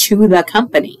safeguard to the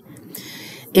company.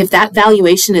 If that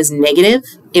valuation is negative,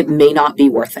 it may not be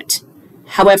worth it.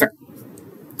 However,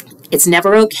 it's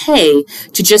never okay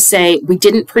to just say we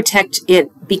didn't protect it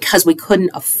because we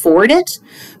couldn't afford it,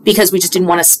 because we just didn't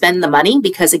want to spend the money,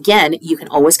 because again, you can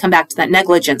always come back to that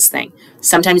negligence thing.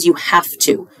 Sometimes you have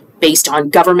to, based on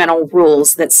governmental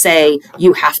rules that say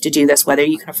you have to do this, whether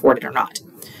you can afford it or not.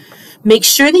 Make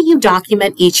sure that you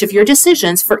document each of your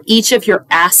decisions for each of your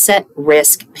asset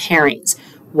risk pairings.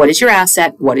 What is your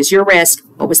asset? What is your risk?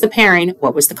 What was the pairing?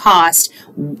 What was the cost?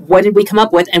 What did we come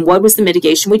up with? And what was the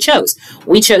mitigation we chose?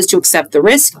 We chose to accept the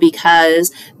risk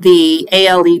because the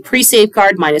ALE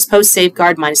pre-safeguard minus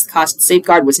post-safeguard minus the cost of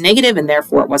safeguard was negative, and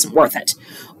therefore it wasn't worth it.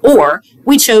 Or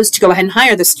we chose to go ahead and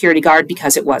hire the security guard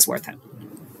because it was worth it.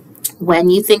 When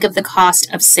you think of the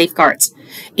cost of safeguards,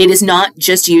 it is not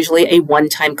just usually a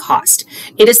one-time cost.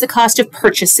 It is the cost of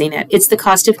purchasing it. It's the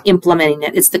cost of implementing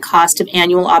it. It's the cost of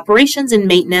annual operations and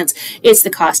maintenance. It's the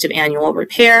cost of annual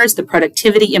repairs, the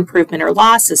productivity improvement or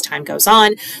loss as time goes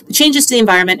on, the changes to the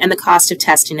environment, and the cost of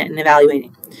testing it and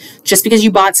evaluating. Just because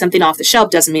you bought something off the shelf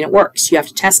doesn't mean it works. You have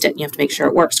to test it. You have to make sure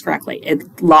it works correctly.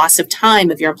 Loss of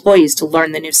time of your employees to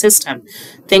learn the new system.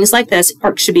 Things like this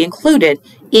should be included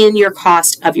in your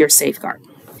cost of your safeguard.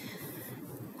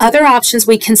 Other options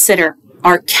we consider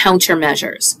are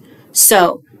countermeasures.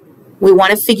 So we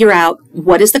want to figure out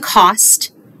what is the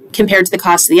cost compared to the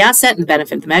cost of the asset and the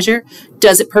benefit of the measure.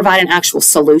 Does it provide an actual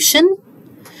solution?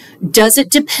 Does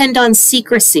it depend on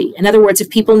secrecy? In other words,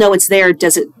 if people know it's there,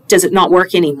 does it not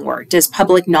work anymore? Does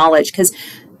public knowledge, because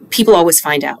people always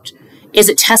find out. Is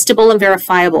it testable and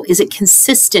verifiable? Is it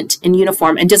consistent and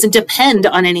uniform? And does it depend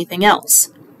on anything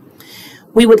else?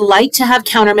 We would like to have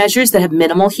countermeasures that have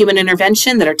minimal human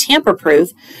intervention, that are tamper-proof,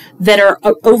 that are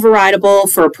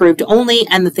overridable for approved only,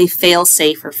 and that they fail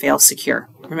safe or fail secure.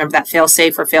 Remember that fail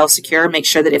safe or fail secure. Make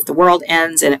sure that if the world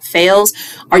ends and it fails,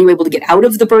 are you able to get out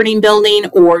of the burning building,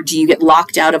 or do you get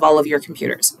locked out of all of your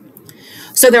computers?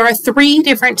 So there are 3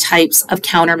 different types of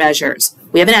countermeasures.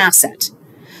 We have an asset.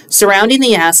 Surrounding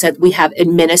the asset, we have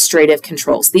administrative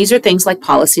controls. These are things like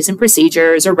policies and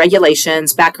procedures or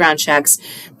regulations, background checks,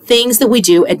 things that we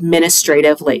do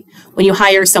administratively. When you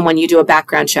hire someone, you do a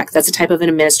background check. That's a type of an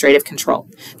administrative control.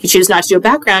 If you choose not to do a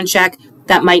background check,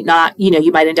 that might not,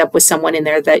 you might end up with someone in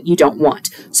there that you don't want.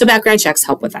 So background checks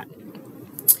help with that.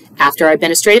 After our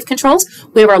administrative controls,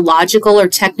 we have our logical or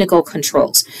technical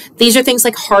controls. These are things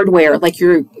like hardware, like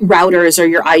your routers or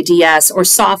your IDS, or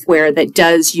software that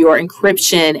does your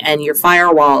encryption and your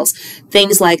firewalls,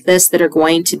 things like this that are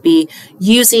going to be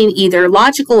using either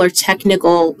logical or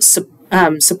technical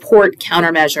support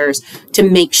countermeasures to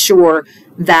make sure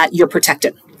that you're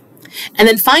protected. And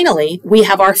then finally, we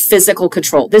have our physical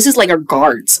control. This is like our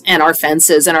guards and our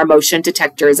fences and our motion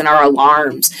detectors and our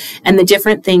alarms and the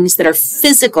different things that are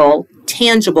physical,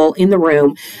 tangible in the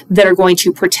room that are going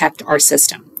to protect our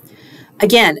system.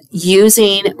 Again,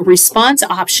 using response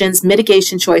options,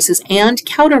 mitigation choices, and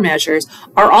countermeasures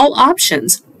are all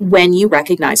options when you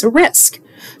recognize a risk.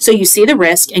 So you see the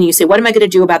risk and you say, what am I going to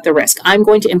do about the risk? I'm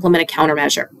going to implement a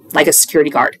countermeasure, like a security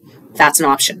guard. That's an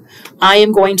option. I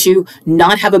am going to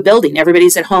not have a building.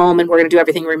 Everybody's at home and we're going to do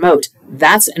everything remote.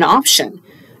 That's an option.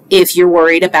 If you're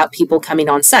worried about people coming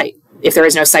on site, if there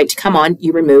is no site to come on,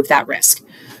 you remove that risk.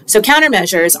 So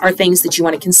countermeasures are things that you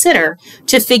want to consider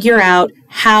to figure out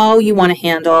how you want to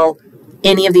handle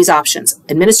any of these options,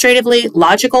 administratively,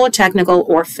 logical or technical,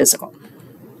 or physical.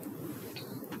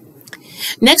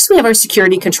 Next, we have our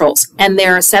security controls, and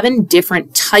there are 7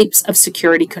 different types of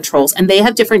security controls, and they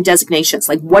have different designations,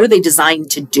 like what are they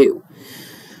designed to do?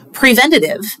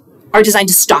 Preventative are designed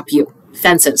to stop you.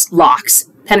 Fences, locks,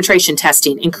 penetration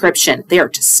testing, encryption, they are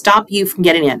to stop you from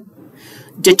getting in.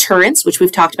 Deterrence, which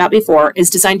we've talked about before, is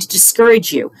designed to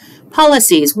discourage you.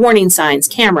 Policies, warning signs,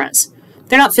 cameras,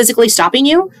 they're not physically stopping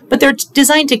you, but they're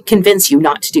designed to convince you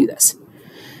not to do this.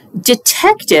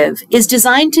 Detective is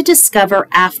designed to discover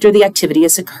after the activity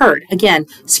has occurred. Again,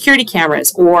 security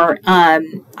cameras or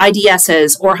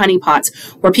IDSs or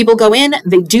honeypots, where people go in,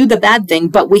 they do the bad thing,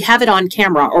 but we have it on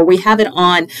camera or we have it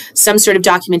on some sort of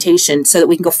documentation so that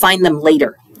we can go find them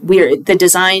later. They're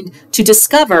designed to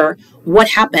discover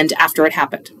what happened after it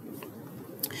happened.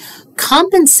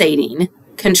 Compensating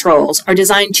controls are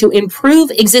designed to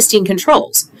improve existing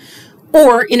controls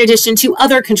or in addition to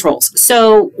other controls.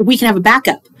 So we can have a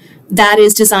backup that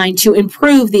is designed to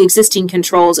improve the existing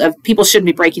controls of people shouldn't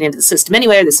be breaking into the system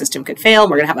anyway, or the system could fail, and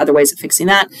we're going to have other ways of fixing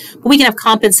that. But we can have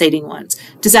compensating ones.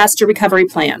 Disaster recovery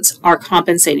plans are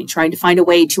compensating, trying to find a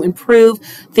way to improve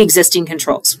the existing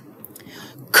controls.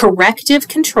 Corrective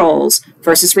controls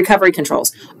versus recovery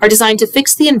controls are designed to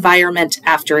fix the environment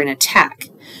after an attack.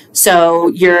 So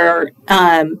your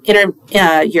IPSs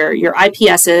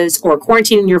or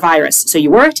quarantining your virus. So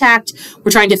you were attacked,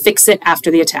 we're trying to fix it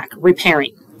after the attack,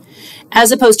 repairing. As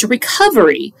opposed to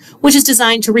recovery, which is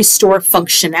designed to restore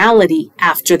functionality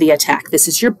after the attack. This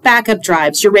is your backup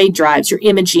drives, your RAID drives, your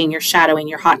imaging, your shadowing,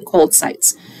 your hot and cold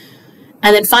sites.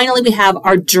 And then finally, we have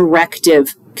our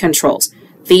directive controls.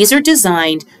 These are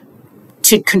designed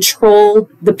to control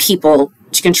the people,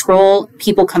 to control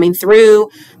people coming through.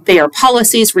 They are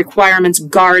policies, requirements,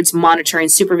 guards, monitoring,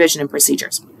 supervision, and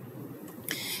procedures.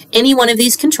 Any one of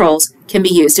these controls can be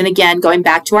used. And again, going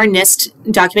back to our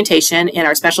NIST documentation in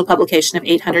our special publication of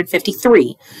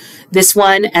 853, this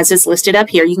one, as is listed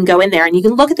up here, you can go in there and you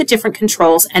can look at the different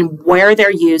controls and where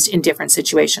they're used in different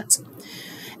situations.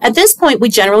 At this point, we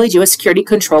generally do a security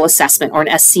control assessment, or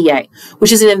an SCA,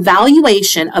 which is an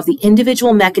evaluation of the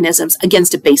individual mechanisms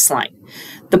against a baseline.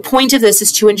 The point of this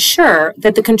is to ensure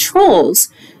that the controls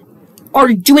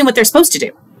are doing what they're supposed to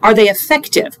do. Are they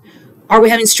effective? Are we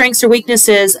having strengths or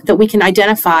weaknesses that we can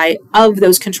identify of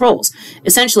those controls?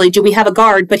 Essentially, do we have a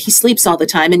guard, but he sleeps all the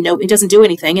time and he doesn't do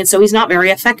anything, and so he's not very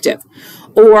effective?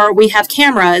 Or we have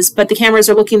cameras, but the cameras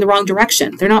are looking the wrong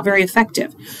direction. They're not very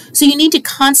effective. So you need to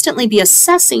constantly be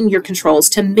assessing your controls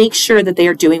to make sure that they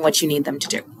are doing what you need them to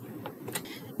do.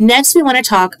 Next, we want to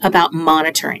talk about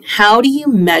monitoring. How do you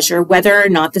measure whether or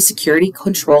not the security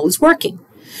control is working?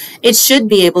 It should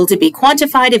be able to be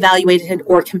quantified, evaluated,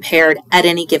 or compared at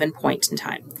any given point in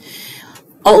time.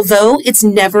 Although it's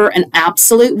never an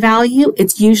absolute value,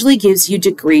 it usually gives you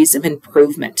degrees of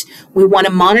improvement. We want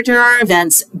to monitor our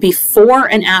events before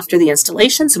and after the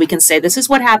installation, so we can say this is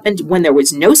what happened when there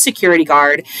was no security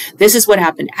guard. This is what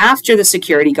happened after the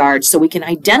security guard, so we can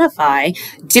identify,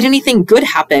 did anything good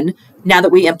happen now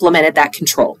that we implemented that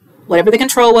control? Whatever the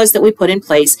control was that we put in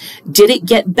place, did it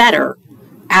get better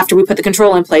after we put the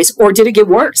control in place, or did it get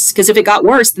worse? Because if it got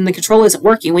worse, then the control isn't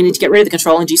working. We need to get rid of the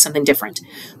control and do something different.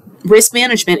 Risk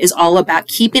management is all about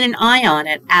keeping an eye on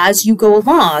it as you go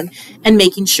along and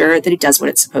making sure that it does what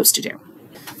it's supposed to do.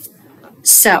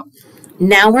 So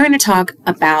now we're going to talk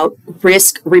about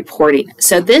risk reporting.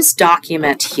 So this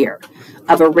document here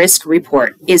of a risk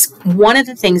report is one of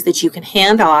the things that you can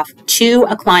hand off to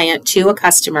a client, to a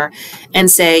customer,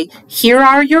 and say, here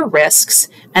are your risks,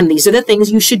 and these are the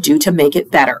things you should do to make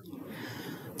it better.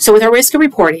 So with our risk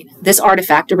reporting, this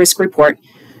artifact, a risk report,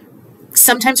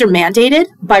 sometimes are mandated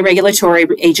by regulatory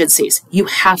agencies. You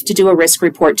have to do a risk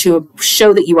report to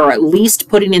show that you are at least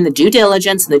putting in the due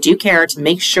diligence and the due care to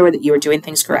make sure that you are doing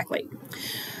things correctly.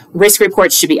 Risk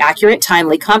reports should be accurate,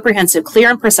 timely, comprehensive, clear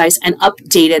and precise, and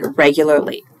updated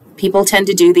regularly. People tend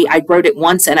to do I wrote it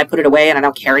once and I put it away and I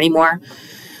don't care anymore.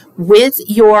 With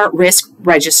your risk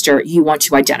register, you want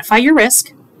to identify your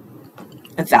risk,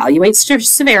 evaluate your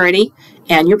severity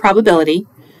and your probability,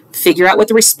 figure out what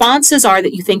the responses are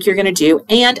that you think you're going to do,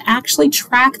 and actually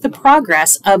track the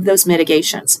progress of those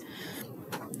mitigations.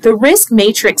 The risk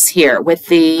matrix here with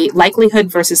the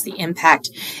likelihood versus the impact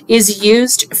is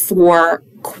used for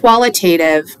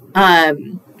qualitative,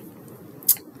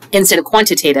 instead of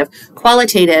quantitative,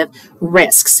 qualitative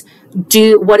risks.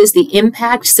 What is the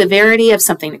impact, severity of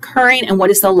something occurring, and what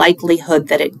is the likelihood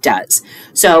that it does?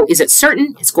 So is it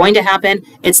certain? It's going to happen.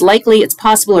 It's likely, it's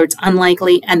possible, or it's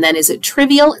unlikely. And then is it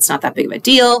trivial? It's not that big of a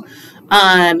deal.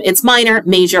 It's minor,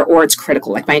 major, or it's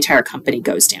critical, like my entire company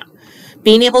goes down.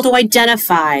 Being able to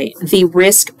identify the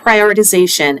risk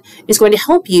prioritization is going to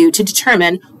help you to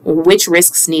determine which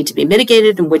risks need to be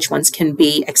mitigated and which ones can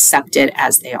be accepted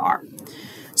as they are.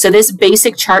 So this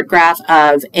basic chart graph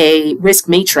of a risk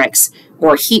matrix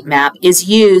or heat map is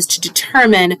used to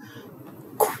determine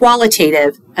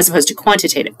qualitative as opposed to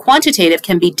quantitative. Quantitative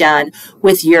can be done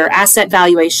with your asset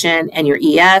valuation and your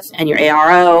EF and your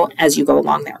ARO as you go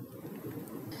along there.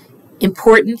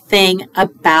 Important thing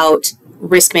about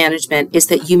risk management is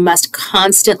that you must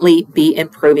constantly be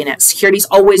improving it. Security is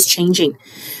always changing.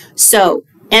 So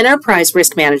enterprise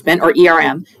risk management, or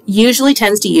ERM, usually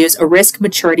tends to use a risk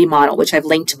maturity model, which I've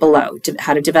linked below, to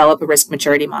how to develop a risk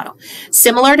maturity model.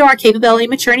 Similar to our capability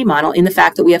maturity model in the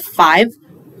fact that we have 5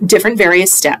 different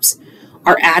various steps.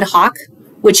 Our ad hoc,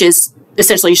 which is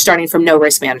essentially starting from no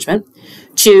risk management,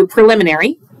 to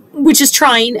preliminary, which is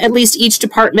trying, at least each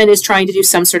department is trying to do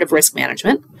some sort of risk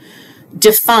management.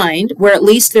 Defined, where at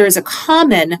least there is a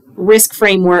common risk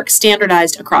framework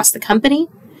standardized across the company.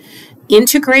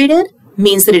 Integrated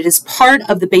means that it is part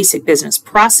of the basic business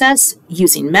process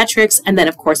using metrics, and then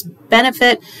of course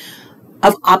benefit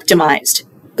of optimized.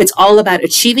 It's all about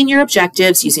achieving your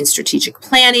objectives using strategic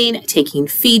planning, taking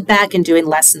feedback, and doing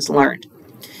lessons learned.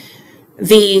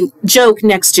 The joke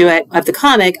next to it of the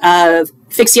comic of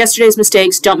fix yesterday's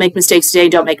mistakes, don't make mistakes today,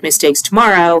 don't make mistakes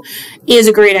tomorrow is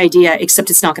a great idea, except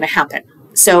it's not going to happen.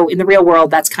 So in the real world,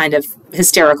 that's kind of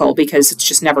hysterical because it's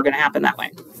just never going to happen that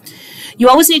way. You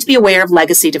always need to be aware of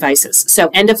legacy devices, so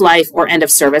end of life or end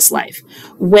of service life.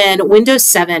 When Windows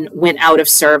 7 went out of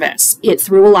service, it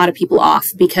threw a lot of people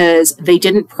off because they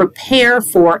didn't prepare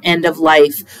for end of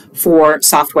life for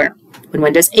software. When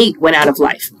Windows 8 went out of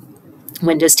life,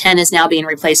 Windows 10 is now being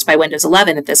replaced by Windows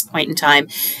 11 at this point in time.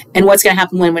 And what's going to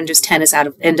happen when Windows 10 is out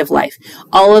of end of life?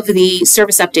 All of the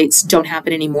service updates don't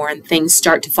happen anymore and things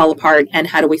start to fall apart. And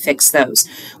how do we fix those?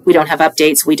 We don't have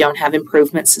updates. We don't have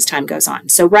improvements as time goes on.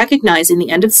 So recognizing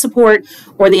the end of support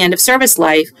or the end of service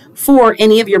life for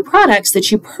any of your products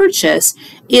that you purchase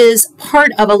is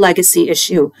part of a legacy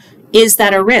issue. Is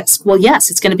that a risk? Well, yes,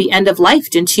 it's going to be end of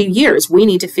life in 2 years. We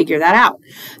need to figure that out.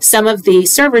 Some of the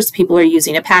servers people are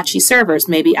using, Apache servers,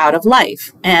 may be out of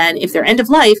life. And if they're end of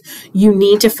life, you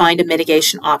need to find a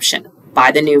mitigation option.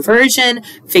 Buy the new version,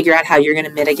 figure out how you're going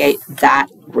to mitigate that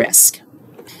risk.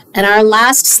 And our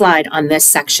last slide on this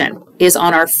section is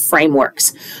on our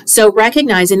frameworks. So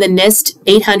recognizing the NIST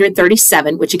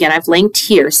 837, which again I've linked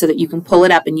here so that you can pull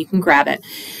it up and you can grab it,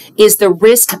 is the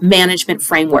Risk Management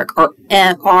Framework, or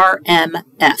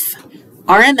RMF.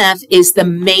 RMF is the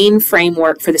main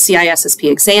framework for the CISSP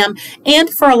exam and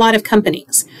for a lot of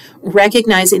companies,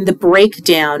 recognizing the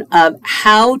breakdown of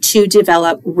how to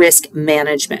develop risk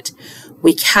management.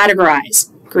 We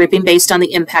categorize, grouping based on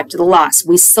the impact of the loss.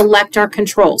 We select our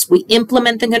controls. We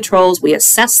implement the controls. We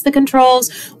assess the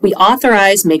controls. We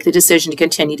authorize, make the decision to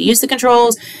continue to use the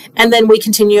controls. And then we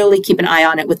continually keep an eye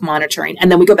on it with monitoring. And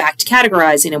then we go back to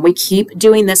categorizing, and we keep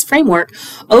doing this framework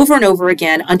over and over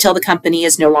again until the company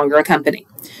is no longer a company.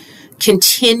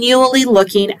 Continually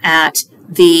looking at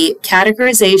the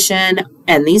categorization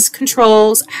and these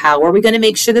controls. How are we going to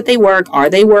make sure that they work? Are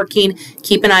they working?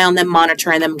 Keep an eye on them,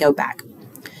 monitor them, go back.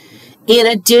 In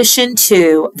addition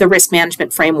to the risk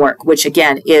management framework, which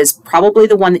again is probably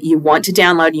the one that you want to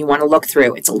download and you want to look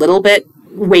through. It's a little bit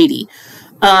weighty,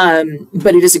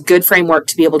 but it is a good framework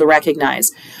to be able to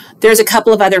recognize. There's a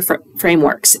couple of other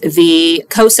frameworks. The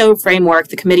COSO framework,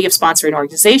 the Committee of Sponsoring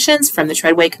Organizations from the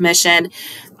Treadway Commission,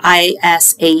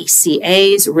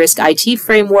 ISACA's Risk IT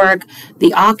framework, the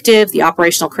OCTAV, the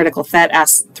Operational Critical Threat,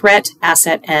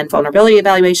 Asset, and Vulnerability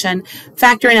Evaluation,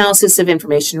 Factor Analysis of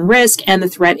Information Risk, and the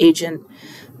Threat Agent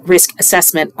Risk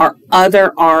Assessment are other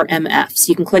RMFs.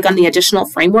 You can click on the Additional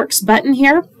Frameworks button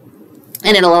here,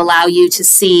 and it'll allow you to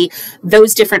see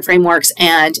those different frameworks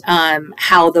and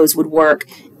how those would work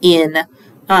in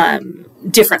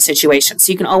different situations.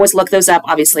 So you can always look those up.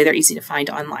 Obviously, they're easy to find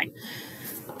online.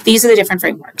 These are the different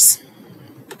frameworks.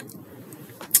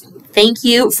 Thank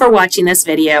you for watching this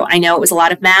video. I know it was a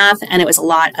lot of math and it was a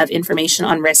lot of information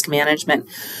on risk management.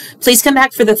 Please come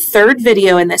back for the third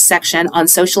video in this section on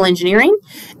social engineering,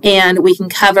 and we can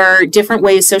cover different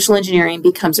ways social engineering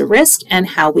becomes a risk and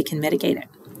how we can mitigate it.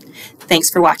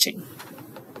 Thanks for watching.